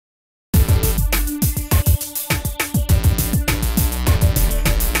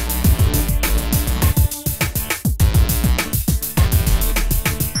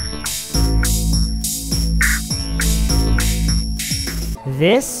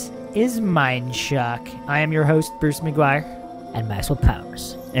This is Mindshock. I am your host, Bruce McGuire. And Maxwell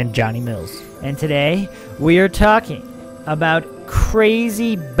Powers. And Johnny Mills. And today, we are talking about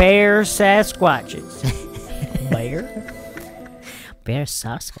crazy bear Sasquatches. Bear? Bear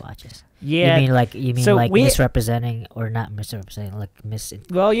Sasquatches. Yeah. You mean misrepresenting or not misrepresenting,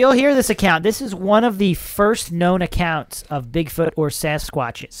 Well, you'll hear this account. This is one of the first known accounts of Bigfoot or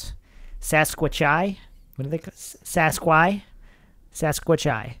Sasquatches. Sasquatchi? What do they call Sasquai?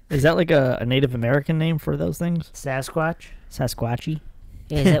 Sasquatchi. Is that like a Native American name for those things? Sasquatch? Sasquatchy?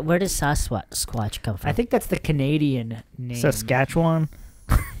 Yeah, where does Sasquatch come from? I think that's the Canadian name. Saskatchewan?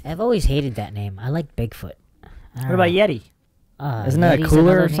 I've always hated that name. I like Bigfoot. What about Yeti? Isn't that a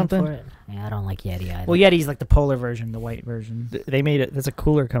cooler or something? Yeah, I don't like Yeti either. Well, Yeti's like the polar version, the white version. They made it. That's a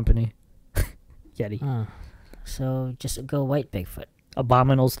cooler company. Yeti. So just go white Bigfoot.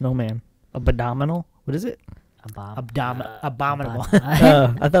 Abominable snowman. Abominable? What is it? Abominable.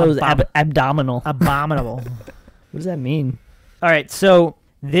 I thought it was abdominal. Abominable. What does that mean? All right, so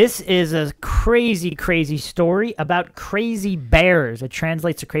this is a crazy, crazy story about crazy bears. It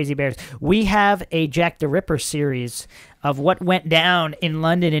translates to crazy bears. We have a Jack the Ripper series of what went down in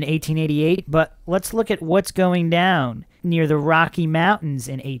London in 1888, but let's look at what's going down near the Rocky Mountains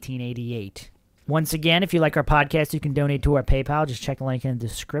in 1888. Once again, if you like our podcast, you can donate to our PayPal. Just check the link in the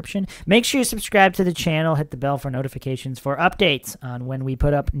description. Make sure you subscribe to the channel. Hit the bell for notifications for updates on when we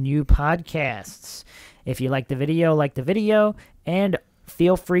put up new podcasts. If you like the video, and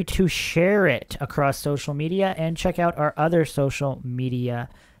feel free to share it across social media and check out our other social media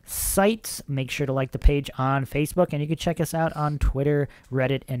sites. Make sure to like the page on Facebook, and you can check us out on Twitter,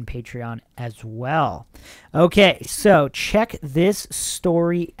 Reddit, and Patreon as well. Okay, so check this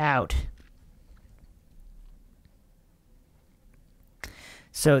story out.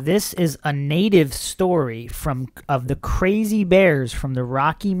 So this is a native story of the crazy bears from the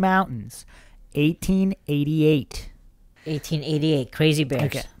Rocky Mountains, 1888. 1888, crazy bears.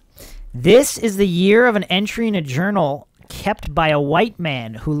 Okay. This is the year of an entry in a journal kept by a white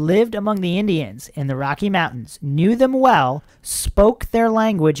man who lived among the Indians in the Rocky Mountains, knew them well, spoke their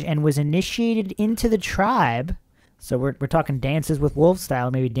language, and was initiated into the tribe. So we're talking Dances with Wolves style,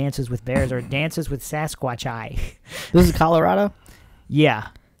 maybe Dances with Bears, or Dances with Sasquatchi. This is Colorado? Yeah,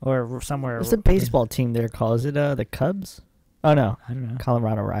 or somewhere. What's the baseball team there called? Is it the Cubs? Oh, no. I don't know.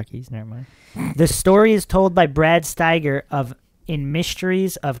 Colorado Rockies. Never mind. The story is told by Brad Steiger in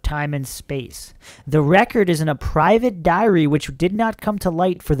Mysteries of Time and Space. The record is in a private diary which did not come to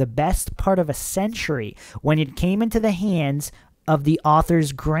light for the best part of a century when it came into the hands of the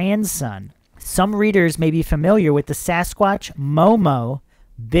author's grandson. Some readers may be familiar with the Sasquatch, Momo,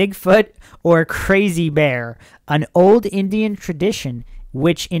 Bigfoot, or Crazy Bear, an old Indian tradition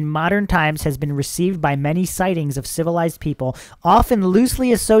which in modern times has been received by many sightings of civilized people, often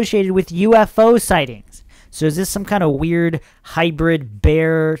loosely associated with UFO sightings. So is this some kind of weird hybrid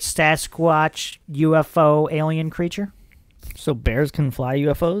bear, Sasquatch, UFO alien creature? So bears can fly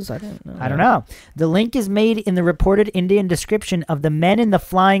UFOs? I don't know. The link is made in the reported Indian description of the men in the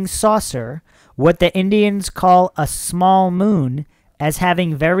flying saucer, what the Indians call a small moon, as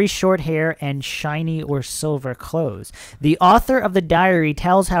having very short hair and shiny or silver clothes. The author of the diary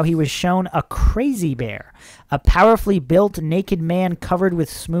tells how he was shown a crazy bear, a powerfully built naked man covered with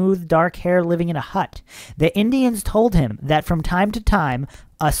smooth dark hair living in a hut. The Indians told him that from time to time,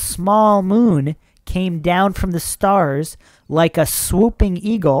 a small moon came down from the stars like a swooping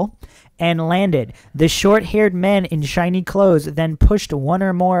eagle and landed. The short-haired men in shiny clothes then pushed one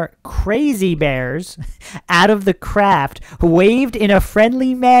or more crazy bears out of the craft, waved in a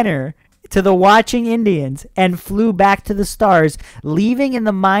friendly manner to the watching Indians, and flew back to the stars, leaving in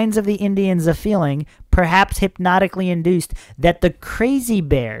the minds of the Indians a feeling, perhaps hypnotically induced, that the crazy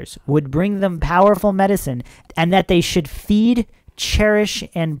bears would bring them powerful medicine and that they should feed, cherish,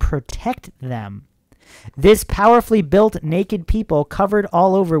 and protect them. This powerfully built naked people covered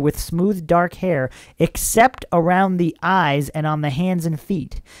all over with smooth dark hair, except around the eyes and on the hands and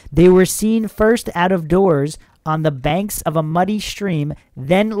feet. They were seen first out of doors on the banks of a muddy stream,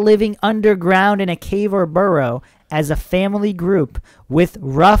 then living underground in a cave or burrow as a family group with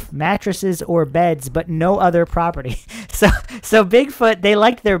rough mattresses or beds, but no other property. So Bigfoot, they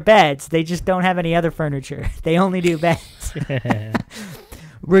like their beds. They just don't have any other furniture. They only do beds.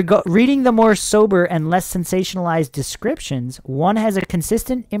 Reading the more sober and less sensationalized descriptions, one has a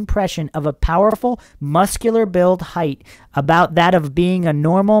consistent impression of a powerful, muscular build height about that of being a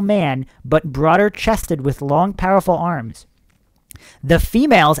normal man, but broader chested with long, powerful arms. The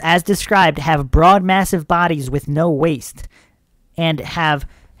females, as described, have broad, massive bodies with no waist and have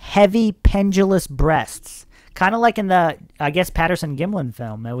heavy, pendulous breasts, Kind of like in the, I guess, Patterson Gimlin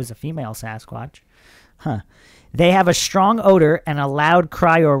film. It was a female Sasquatch. Huh. They have a strong odor and a loud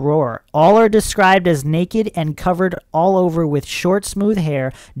cry or roar. All are described as naked and covered all over with short, smooth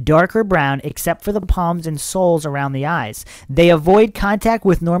hair, darker brown, except for the palms and soles around the eyes. They avoid contact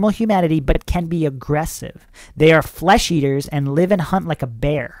with normal humanity, but can be aggressive. They are flesh eaters and live and hunt like a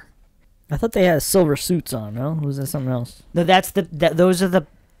bear. I thought they had silver suits on, no? Was that something else? No, those are the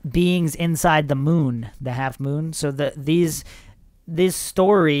beings inside the moon, the half moon. So this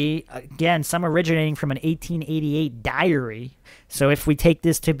story, again, some originating from an 1888 diary. So if we take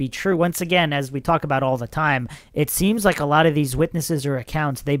this to be true, once again, as we talk about all the time, it seems like a lot of these witnesses or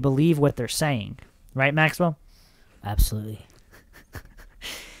accounts, they believe what they're saying. Right, Maxwell? Absolutely.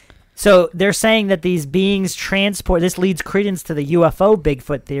 So they're saying that these beings transport, this leads credence to the UFO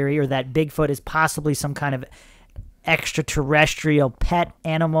Bigfoot theory, or that Bigfoot is possibly some kind of extraterrestrial pet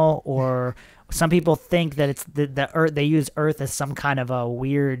animal, or some people think that it's the Earth. They use Earth as some kind of a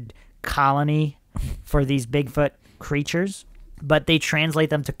weird colony for these Bigfoot creatures, but they translate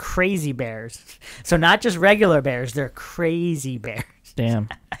them to crazy bears. So not just regular bears, they're crazy bears. Damn.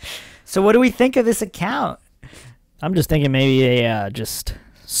 So what do we think of this account? I'm just thinking maybe they just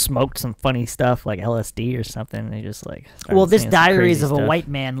smoked some funny stuff like LSD or something. They just like. Well, this saying some diary crazy is of a stuff. white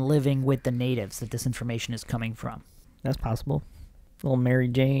man living with the natives that this information is coming from. That's possible. Little Mary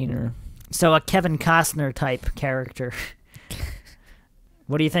Jane or. So a Kevin Costner type character.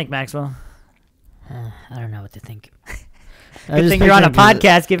 What do you think, Maxwell? I don't know what to think. Good thing you're on a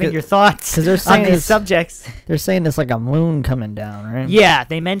podcast giving your thoughts 'cause they're on saying these it's- subjects. They're saying it's like a moon coming down, right? Yeah,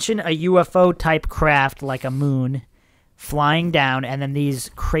 they mention a UFO type craft like a moon flying down, and then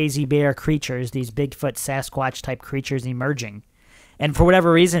these crazy bear creatures, these Bigfoot Sasquatch type creatures emerging. And for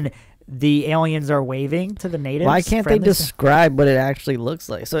whatever reason, the aliens are waving to the natives. Why can't they friendly- describe what it actually looks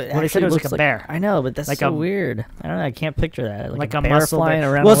like? So it Well, they said actually it was looks like a bear. I know, but that's Like so a- weird. I don't know. I can't picture that. like a a bear muscle flying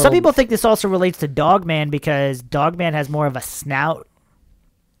bear. around. Well, a some little- people think this also relates to Dogman because Dogman has more of a snout.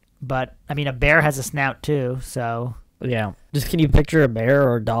 But, I mean, a bear has a snout too, so... Yeah. Just can you picture a bear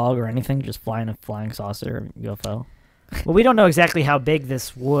or a dog or anything just flying a flying saucer or UFO? Well, we don't know exactly how big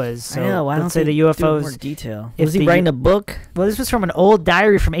this was. So I know. Why let's don't say they the do UFOs... more detail? if Was he the- writing a book? Well, this was from an old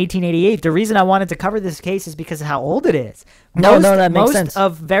diary from 1888. The reason I wanted to cover this case is because of how old it is. No, that makes most sense.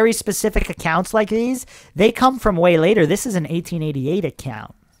 of very specific accounts like these, they come from way later. This is an 1888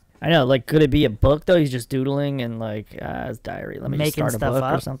 account. I know. Like, could it be a book though? He's just doodling and like his diary. Let me just Making start a stuff book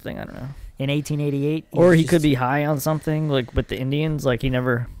or up. something. I don't know. In 1888. Or he he's could just- be high on something like with the Indians, like he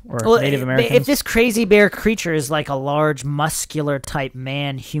never or Well, Native if Americans. this crazy bear creature is like a large, muscular type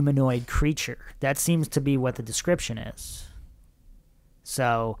man humanoid creature, that seems to be what the description is.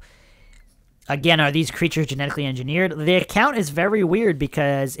 So, again, are these creatures genetically engineered? The account is very weird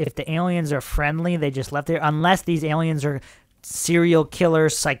because if the aliens are friendly, they just left there, unless these aliens are serial killer,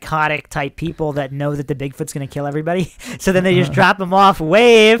 psychotic type people that know that the Bigfoot's going to kill everybody. So then they just drop them off,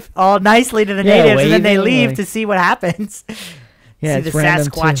 wave all nicely to the Yeah, natives, and then they waving, leave like- to see what happens. Yeah, See it's the random,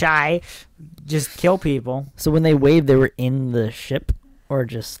 Sasquatch too. eye just kill people. So when they waved, they were in the ship or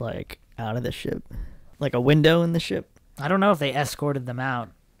just like out of the ship, like a window in the ship. I don't know if they escorted them out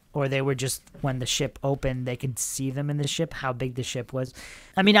or they were just, when the ship opened, they could see them in the ship, how big the ship was.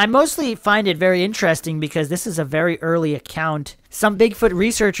 I mean, I mostly find it very interesting because this is a very early account. Some Bigfoot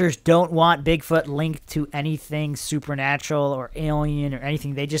researchers don't want Bigfoot linked to anything supernatural or alien or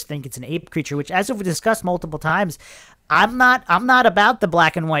anything. They just think it's an ape creature, which, as we've discussed multiple times, I'm not about the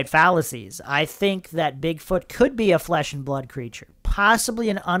black and white fallacies. I think that Bigfoot could be a flesh and blood creature, possibly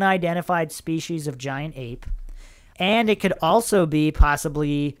an unidentified species of giant ape. And it could also be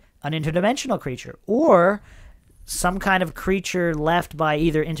possibly an interdimensional creature or some kind of creature left by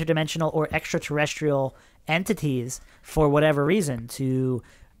either interdimensional or extraterrestrial entities for whatever reason to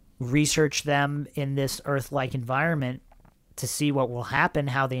research them in this Earth-like environment to see what will happen,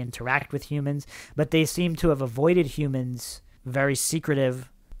 how they interact with humans. But they seem to have avoided humans, very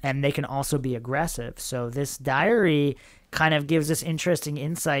secretive, and they can also be aggressive. So this diary kind of gives us interesting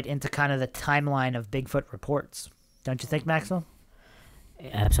insight into kind of the timeline of Bigfoot reports. Don't you think, Maxwell?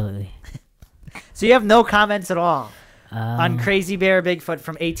 Absolutely. So you have no comments at all on Um, Crazy Bear Bigfoot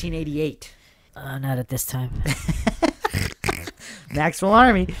from 1888. Not at this time. Maxwell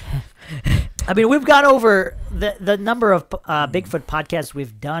Army. I mean, we've gone over the number of Bigfoot podcasts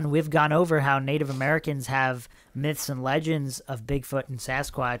we've done. We've gone over how Native Americans have myths and legends of Bigfoot and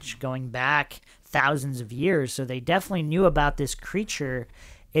Sasquatch going back thousands of years. So they definitely knew about this creature.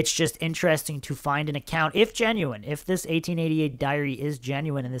 It's just interesting to find an account, if genuine, if this 1888 diary is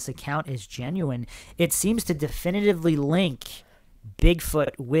genuine and this account is genuine, it seems to definitively link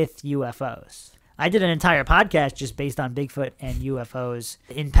Bigfoot with UFOs. I did an entire podcast just based on Bigfoot and UFOs.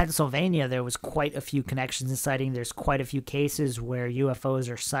 In Pennsylvania, there was quite a few connections and sighting. There's quite a few cases where UFOs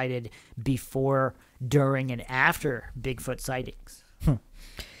are sighted before, during, and after Bigfoot sightings.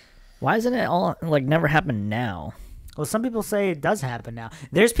 Why isn't it all like never happened now? Well, some people say it does happen now.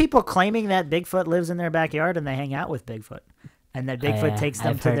 There's people claiming that Bigfoot lives in their backyard and they hang out with Bigfoot. And that Bigfoot takes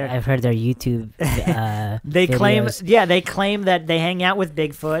them to their... I've heard their YouTube they videos. claim that they hang out with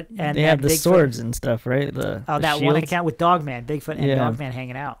Bigfoot. And They have the Bigfoot, swords and stuff, right? The that shields. one account with Dogman. Bigfoot and Dogman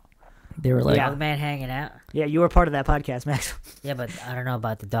hanging out. They were like, Dogman hanging out. Yeah, you were part of that podcast, Max. Yeah, but I don't know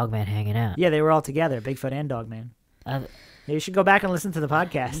about the Dogman hanging out. Yeah, they were all together, Bigfoot and Dogman. Yeah, you should go back and listen to the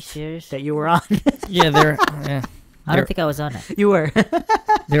podcast. Are you serious? That you were on. yeah, they're I don't think I was on it. You were.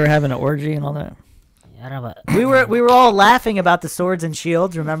 they were having an orgy and all that. I don't know about. We were all laughing about the swords and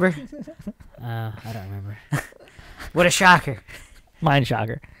shields. Remember? I don't remember. What a shocker! Mind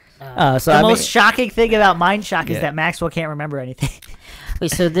shocker. The most shocking thing about Mind Shock is that Maxwell can't remember anything. Wait,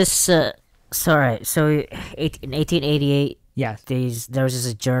 so this. Sorry. So in 1888, Yes. there was just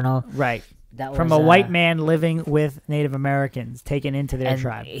a journal. Right. That From was, a white man living with Native Americans taken into their and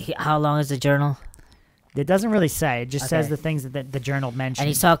tribe. How long is the journal? It doesn't really say. It just says Okay. the things that the journal mentions. And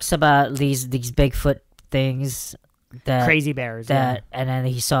he talks about these Bigfoot things that crazy bears. that, and then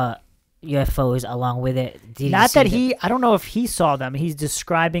he saw UFOs along with it. Did you Not see that I don't know if he saw them. He's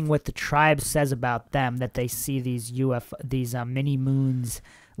describing what the tribe says about them, that they see these mini moons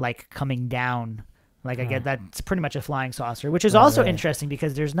like coming down. Like I get that's pretty much a flying saucer, which is also interesting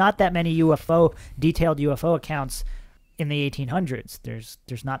because there's not that many detailed UFO accounts in the 1800s.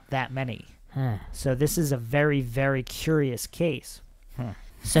 There's not that many. Huh. So this is a very, very curious case.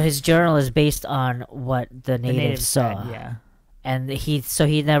 So his journal is based on what the natives saw. said, yeah. And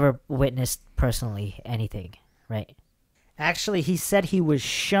he never witnessed personally anything, right? Actually, he said he was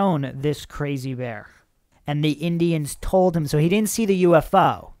shown this crazy bear, and the Indians told him. So he didn't see the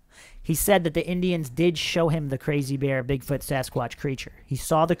UFO. He said that the Indians did show him the crazy bear, Bigfoot, Sasquatch creature. He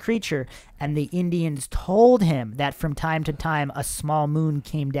saw the creature, and the Indians told him that from time to time a small moon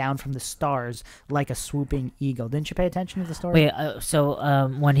came down from the stars like a swooping eagle. Didn't you pay attention to the story?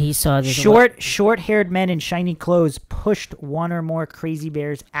 Wait, when he saw this... Short-haired men in shiny clothes pushed one or more crazy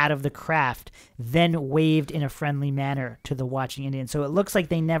bears out of the craft, then waved in a friendly manner to the watching Indians. So it looks like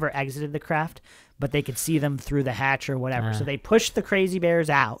they never exited the craft, but they could see them through the hatch or whatever. So they pushed the crazy bears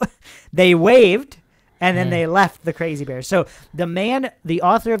out. They waved, and then they left the crazy bears. So the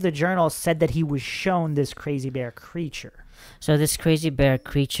author of the journal, said that he was shown this crazy bear creature. So this crazy bear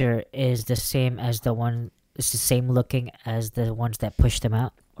creature is the same as the one... It's the same looking as the ones that pushed them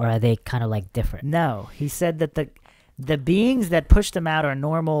out? Or are they kind of like different? No. He said that the beings that pushed them out are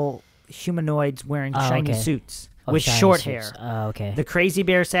normal humanoids wearing shiny suits with shiny short suits. hair. Oh, okay. The crazy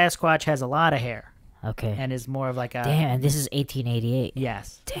bear Sasquatch has a lot of hair. Okay. And is more of like a... Damn, and this is 1888.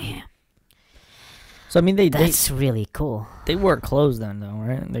 Yes. Damn. So I mean, That's really cool. they wore clothes then, though,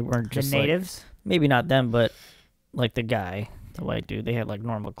 right? They weren't just the natives? maybe not them, but like the guy, the white dude. They had like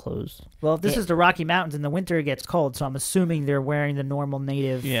normal clothes. Well, this is the Rocky Mountains. In the winter, it gets cold, so I'm assuming they're wearing the normal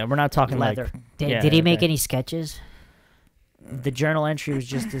native Yeah, we're not talking leather. like. Did he make any sketches? The journal entry was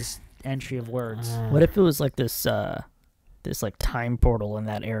just this entry of words. What if it was like this like time portal in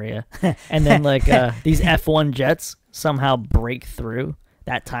that area, and then like these F1 jets somehow break through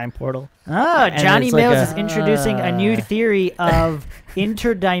that time portal? Oh, And Johnny it's like Mills a- is introducing a new theory of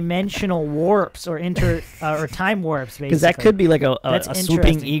interdimensional warps or or time warps, basically. Because that could be like a That's swooping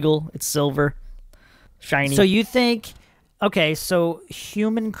interesting. eagle. It's silver, shiny. So you think, okay, so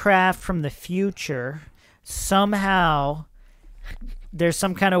human craft from the future, somehow there's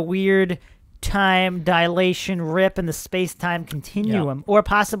some kind of weird time dilation rip in the space-time continuum, or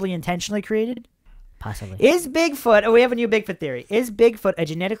possibly intentionally created? Possibly. Is Bigfoot, we have a new Bigfoot theory, is Bigfoot a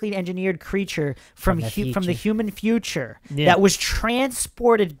genetically engineered creature from the human future that was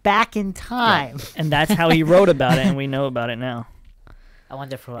transported back in time? and that's how he wrote about it, and we know about it now. I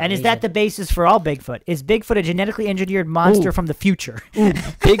wonder for And is that the basis for all Bigfoot? Is Bigfoot a genetically engineered monster from the future?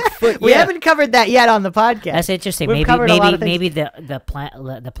 Bigfoot. We haven't covered that yet on the podcast. That's interesting. We've covered a lot of things. Maybe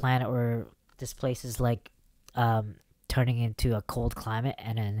the planet or this place is like turning into a cold climate,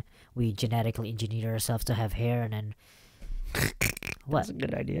 and then we genetically engineer ourselves to have hair, and then what? That's a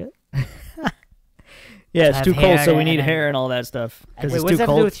good idea. Yeah, it's Have too cold, hair so we and need then- hair and all that stuff. Because Wait, it's what too does that have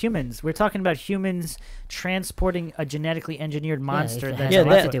to do cold. with humans? We're talking about humans transporting a genetically engineered monster. it that has a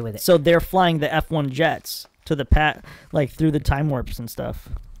lot to do with it. So they're flying the F1 jets to the like through the time warps and stuff.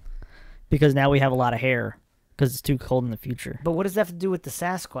 Because now we have a lot of hair because it's too cold in the future. But what does that have to do with the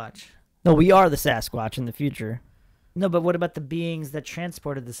Sasquatch? No, we are the Sasquatch in the future. No, but what about the beings that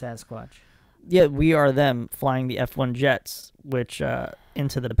transported the Sasquatch? Yeah, we are them flying the F1 jets, which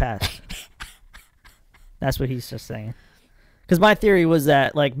into the past. That's what he's just saying. Because my theory was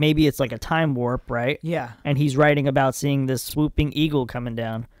that like maybe it's like a time warp, right? Yeah. And he's writing about seeing this swooping eagle coming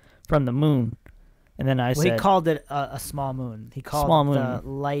down from the moon. And then I Well, said, he called it a small moon. He called Small the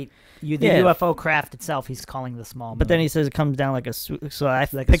moon. light, the Yeah. UFO craft itself. He's calling the small moon. but then he says it comes down like a so I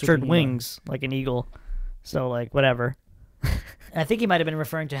Like a pictured swooping eagle. wings like an eagle. So like whatever. I think he might have been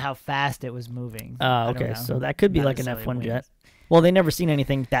referring to how fast it was moving. I don't Okay, know. so that could be Not like an necessarily F1 jet. wings. Well, they never seen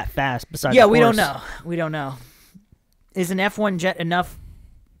anything that fast besides. Yeah, the we don't horse. know. We don't know. Is an F1 jet enough?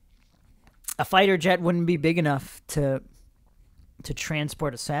 A fighter jet wouldn't be big enough to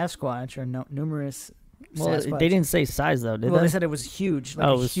transport a Sasquatch or numerous Well, Sasquatch. they didn't say size though, did Well, they? they said it was huge, like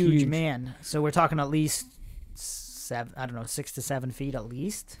Oh, it a was huge huge. man. So we're talking at least 6 to 7 feet at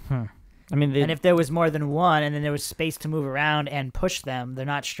least. I mean, they, And if there was more than one, and then there was space to move around and push them, they're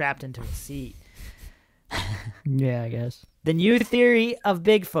not strapped into a seat. yeah, I guess. The new theory of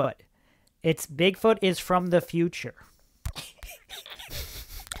Bigfoot. It's Bigfoot is from the future.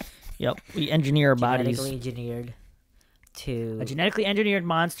 Yep, we engineer our bodies. Genetically engineered to A genetically engineered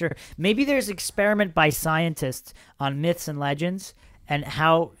monster. Maybe there's experiment by scientists on myths and legends and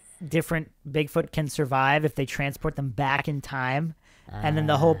how different Bigfoot can survive if they transport them back in time. And then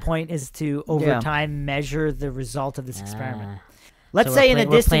the whole point is to, over Yeah. time, measure the result of this experiment. ah. Let's So say we're in the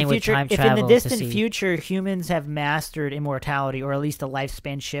we're distant playing with future, time if in the travel to distant see- future humans have mastered immortality, or at least the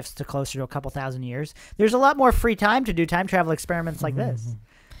lifespan shifts to closer to a couple thousand years, there's a lot more free time to do time travel experiments like this.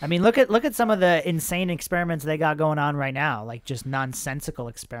 I mean, look at some of the insane experiments they got going on right now, like just nonsensical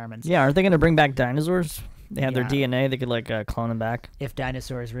experiments. Yeah, aren't they going to bring back dinosaurs? They have their Yeah. DNA. They could like clone them back. If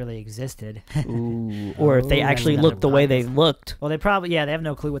dinosaurs really existed, Ooh. Or if they Oh, actually that's looked the way they another looked, well, they probably they have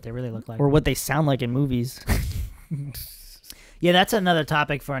no clue what they really look like. or what they sound like in movies. Yeah, that's another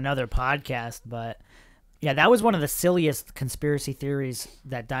topic for another podcast, but yeah, that was one of the silliest conspiracy theories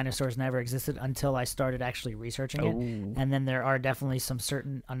that dinosaurs never existed until I started actually researching it. Ooh. And then there are definitely some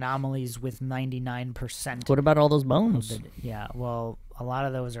certain anomalies with 99%. What about all those of bones? the, yeah, well, a lot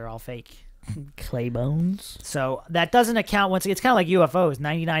of those are all fake. Clay bones? So that doesn't account once it's kind of like UFOs.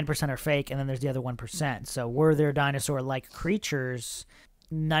 99% are fake, and then there's the other 1%. So were there dinosaur-like creatures?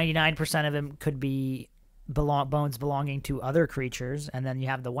 99% of them could be bones belonging to other creatures, and then you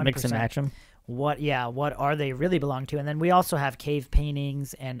have the 1%. Mix and match them? What are they really belong to? And then we also have cave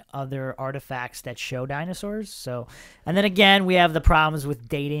paintings and other artifacts that show dinosaurs. So, and then again, we have the problems with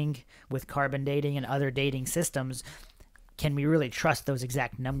dating, with carbon dating and other dating systems. Can we really trust those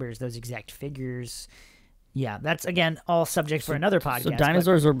exact numbers, those exact figures? Yeah, that's again all subject for another podcast. So but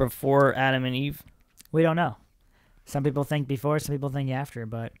dinosaurs were before Adam and Eve? we don't know. Some people think before, some people think after,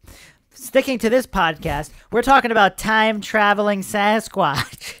 but sticking to this podcast, we're talking about time traveling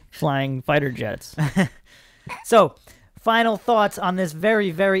Sasquatch. Flying fighter jets. So, final thoughts on this very,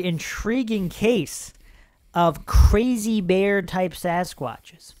 very intriguing case of crazy bear type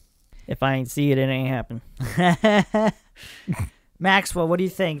Sasquatches. If I ain't see it, it ain't happen. Maxwell, what do you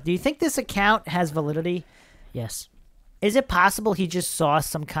think? Do you think this account has validity? Yes. Is it possible he just saw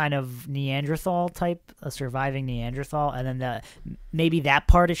some kind of Neanderthal type, a surviving Neanderthal, and then maybe that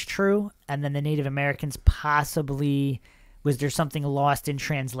part is true, and then the Native Americans possibly, was there something lost in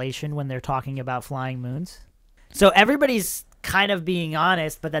translation when they're talking about flying moons? So everybody's kind of being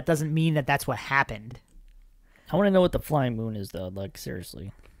honest, but that doesn't mean that that's what happened. I want to know what the flying moon is, though. Like,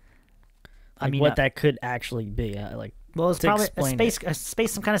 seriously. I Like, mean, what that could actually be. Like, well, it's to probably explain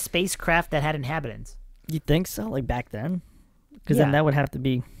some kind of spacecraft that had inhabitants. you think so? Like, back then? Because Yeah. then that would have to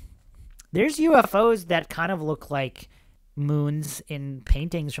be... There's UFOs that kind of look like moons in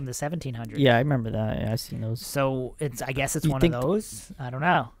paintings from the 1700s. Yeah, I remember that. Yeah, I've seen those. So I guess it's You one think- of those. I don't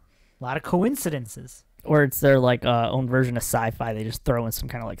know. A lot of coincidences. Or it's their, like, own version of sci-fi. They just throw in some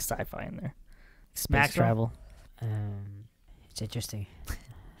kind of, like, sci-fi in there. Space Maxwell? travel. It's interesting.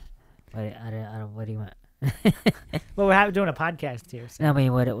 But I don't. What do you want? Well, we're doing a podcast here. So. I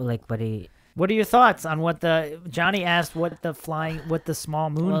mean, what do you? What are your thoughts on what Johnny asked? What the small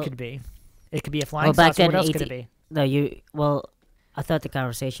moon Well- could be? It could be a flying Well, back saucer. What then, else could it be? No, I thought the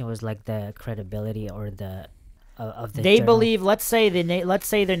conversation was like the credibility or the of the. They journal. believe. Let's say the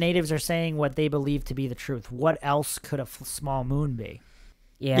natives are saying what they believe to be the truth. What else could a small moon be?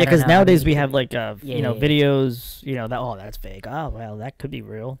 Yeah, Yeah, because I don't know. I nowadays mean, we have, like, yeah, videos, that's fake. Oh, well, that could be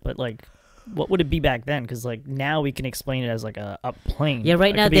real. But, like, what would it be back then? Because, like, now we can explain it as, like, a plane. Yeah,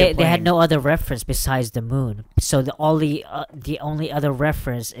 right It now could be a they had plane. no other reference besides the moon. So the only other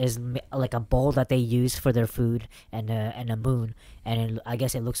reference is like a bowl that they use for their food and a moon, and I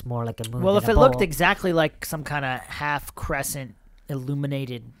guess it looks more like a moon. Well, than if a it looked bowl. exactly like some kind of half crescent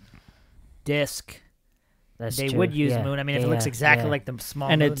illuminated disc, That's they true. would use yeah. moon. I mean, if yeah, it looks exactly yeah. like the small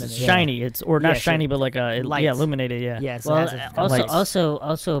And moon, it's then shiny. It's or not Yeah, so shiny, but like lights. illuminated. Yeah. Yeah, so it Well, has a- also, lights.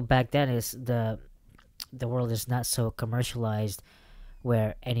 also back then is the world is not so commercialized,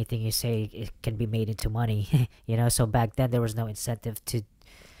 where anything you say it can be made into money. So back then there was no incentive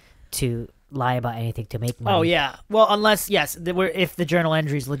to lie about anything to make money. Oh yeah. Well, unless if the journal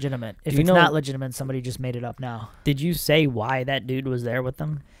entry is legitimate. If Do you it's know- not legitimate, somebody just made it up now. Did you say why that dude was there with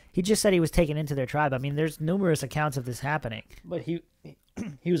them? He just said he was taken into their tribe. I mean, there's numerous accounts of this happening. But he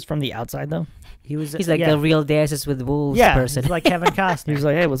was from the outside though. He was. He's like yeah. the real Dances with Wolves yeah, person. he's like Kevin He Costner. was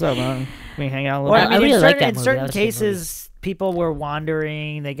like, "Hey, what's up, man? We hang out a little Or, bit." I mean, I really in like certain, that in movie. certain That was a good movie. cases, people were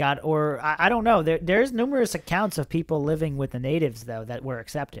wandering. They got, or I don't know. There's numerous accounts of people living with the natives though that were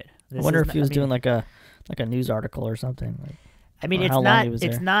accepted. I This wonder is if he not- was I mean, doing like a news article or something. Like, I mean, or it's how long not he was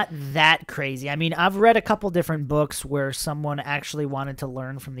it's there. not that crazy. I mean, I've read a couple different books where someone actually wanted to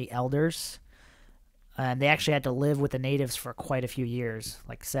learn from the elders, and they actually had to live with the natives for quite a few years,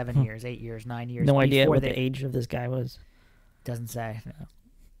 like 7 years, 8 years, 9 years. no idea before what they, the age of this guy was. doesn't say.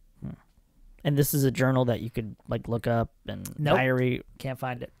 No. And this is a journal that you could like look up and Nope. diary. Can't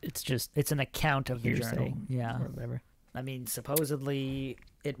find it. It's just It's an account of the Hearsay. journal. Yeah. or whatever. I mean, supposedly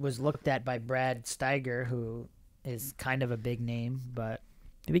it was looked at by Brad Steiger, who is kind of a big name, but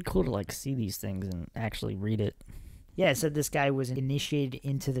It'd be cool to like see these things and actually read it. yeah, it said this guy was initiated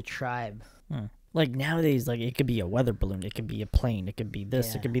into the tribe. Like nowadays, like it could be a weather balloon, it could be a plane, it could be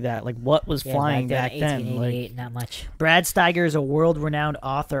this, Yeah. it could be that. Like what was Yeah, flying back then? 1888, Like not much. Brad Steiger is a world-renowned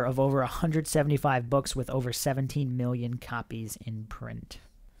author of over 175 books with over 17 million copies in print.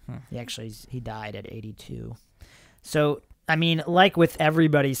 He died at 82. So, I mean, like with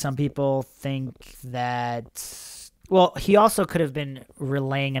everybody, some people think that... Well, he also could have been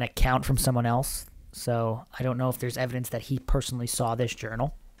relaying an account from someone else. So, I don't know if there's evidence that he personally saw this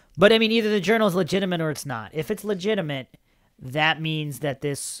journal. But, I mean, either the journal is legitimate or it's not. If it's legitimate, that means that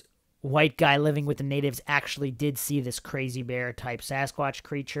this white guy living with the natives actually did see this crazy bear type Sasquatch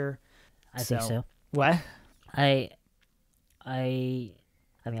creature. I think so. What? I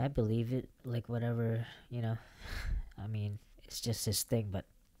mean, I believe it. Like whatever, I mean, it's just his thing, but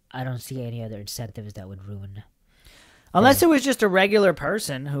I don't see any other incentives that would ruin. Unless it was just a regular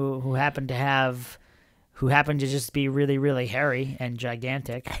person who happened to just be really, really hairy and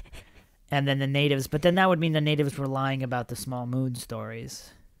gigantic. And then the natives, but then that would mean the natives were lying about the small moon stories.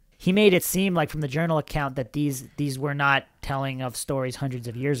 He made it seem like from the journal account that these were not telling of stories hundreds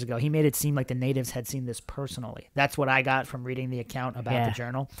of years ago. He made it seem like the natives had seen this personally. That's what I got from reading the account about Yeah. the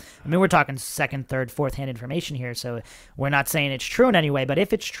journal. I mean, we're talking second, third, fourth-hand information here, so we're not saying it's true in any way, but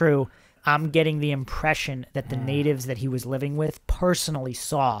if it's true, I'm getting the impression that the natives that he was living with personally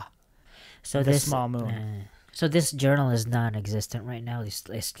saw So the this small moon. So this journal is non-existent right now.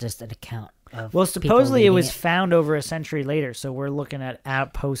 It's just an account of. Well, people supposedly it reading was found over a century later, so we're looking at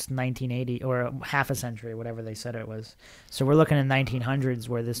post 1980 or half a century, whatever they said it was. So we're looking at 1900s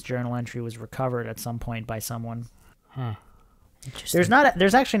where this journal entry was recovered at some point by someone. Huh. Interesting.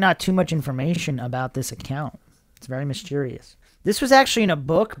 There's actually not too much information about this account. It's very mysterious. This was actually in a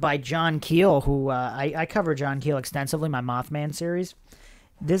book by John Keel, who I cover John Keel extensively, my Mothman series.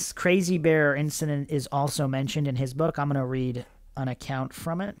 This crazy bear incident is also mentioned in his book. I'm going to read an account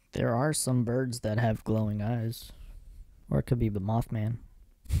from it. there are some birds that have glowing eyes, or it could be the Mothman.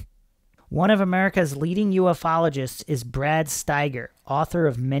 One of America's leading ufologists is Brad Steiger, author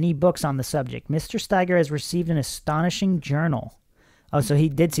of many books on the subject. Mr. Steiger has received an astonishing journal. Oh, so he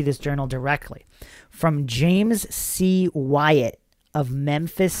did see this journal directly. From James C. Wyatt of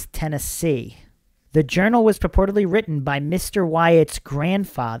Memphis, Tennessee. The journal was purportedly written by Mr. Wyatt's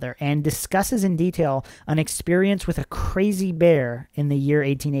grandfather and discusses in detail an experience with a crazy bear in the year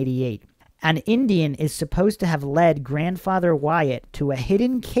 1888. An Indian is supposed to have led Grandfather Wyatt to a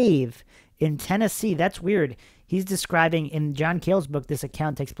hidden cave in Tennessee. That's weird. He's describing, in John Keel's book, this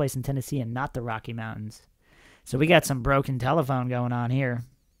account takes place in Tennessee and not the Rocky Mountains. So we got some broken telephone going on here.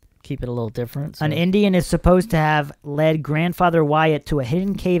 Keep it a little different. So An Indian is supposed to have led Grandfather Wyatt to a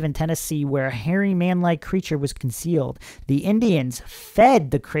hidden cave in Tennessee where a hairy man-like creature was concealed. The Indians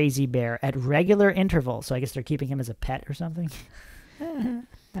fed the crazy bear at regular intervals, so I guess they're keeping him as a pet or something,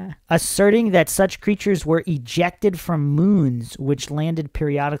 asserting that such creatures were ejected from moons which landed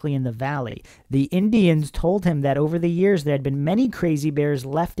periodically in the valley. The Indians told him that over the years there had been many crazy bears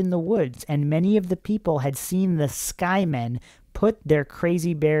left in the woods, and many of the people had seen the skymen put their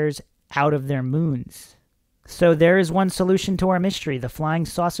crazy bears out of their moons. So there is one solution to our mystery. The flying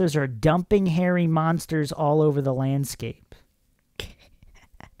saucers are dumping hairy monsters all over the landscape.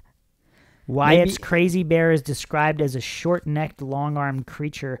 Wyatt's crazy bear is described as a short-necked, long-armed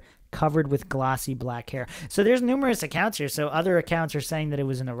creature covered with glossy black hair. So there's numerous accounts here. So other accounts are saying that it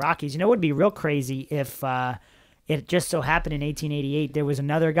was in the Rockies. You know, it would be real crazy if it just so happened in 1888 there was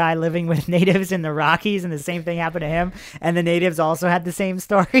another guy living with natives in the Rockies and the same thing happened to him, and the natives also had the same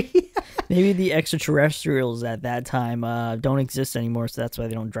story. Maybe the extraterrestrials at that time don't exist anymore, so that's why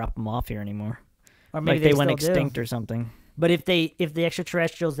they don't drop them off here anymore. Or maybe Like they went still do. extinct or something. But if the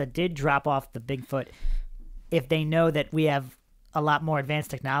extraterrestrials that did drop off the Bigfoot, if they know that we have a lot more advanced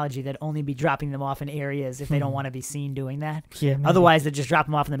technology, they'd only be dropping them off in areas if they don't want to be seen doing that. Yeah. maybe. Otherwise, they'd just drop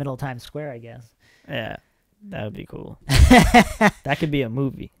them off in the middle of Times Square, I guess. Yeah, that would be cool. That could be a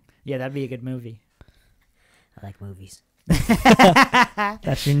movie. Yeah, that'd be a good movie. I like movies.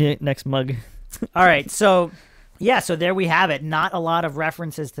 That's your next mug. All right, so yeah, so there we have it. Not a lot of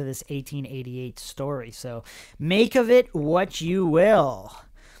references to this 1888 story. So make of it what you will.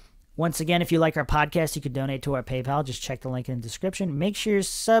 Once again, if you like our podcast, you could donate to our PayPal. Just check the link in the description. Make sure you're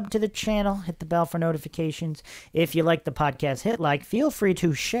sub to the channel. Hit the bell for notifications. If you like the podcast, hit like. Feel free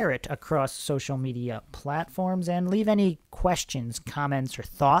to share it across social media platforms and leave any questions, comments, or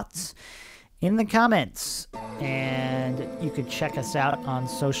thoughts in the comments. And you could check us out on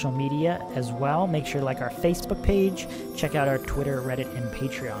social media as well. Make sure to like our Facebook page. Check out our Twitter, Reddit, and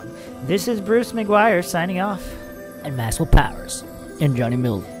Patreon. This is Bruce McGuire signing off. And Maxwell Powers. And Johnny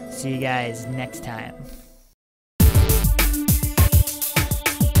Mills. See you guys next time.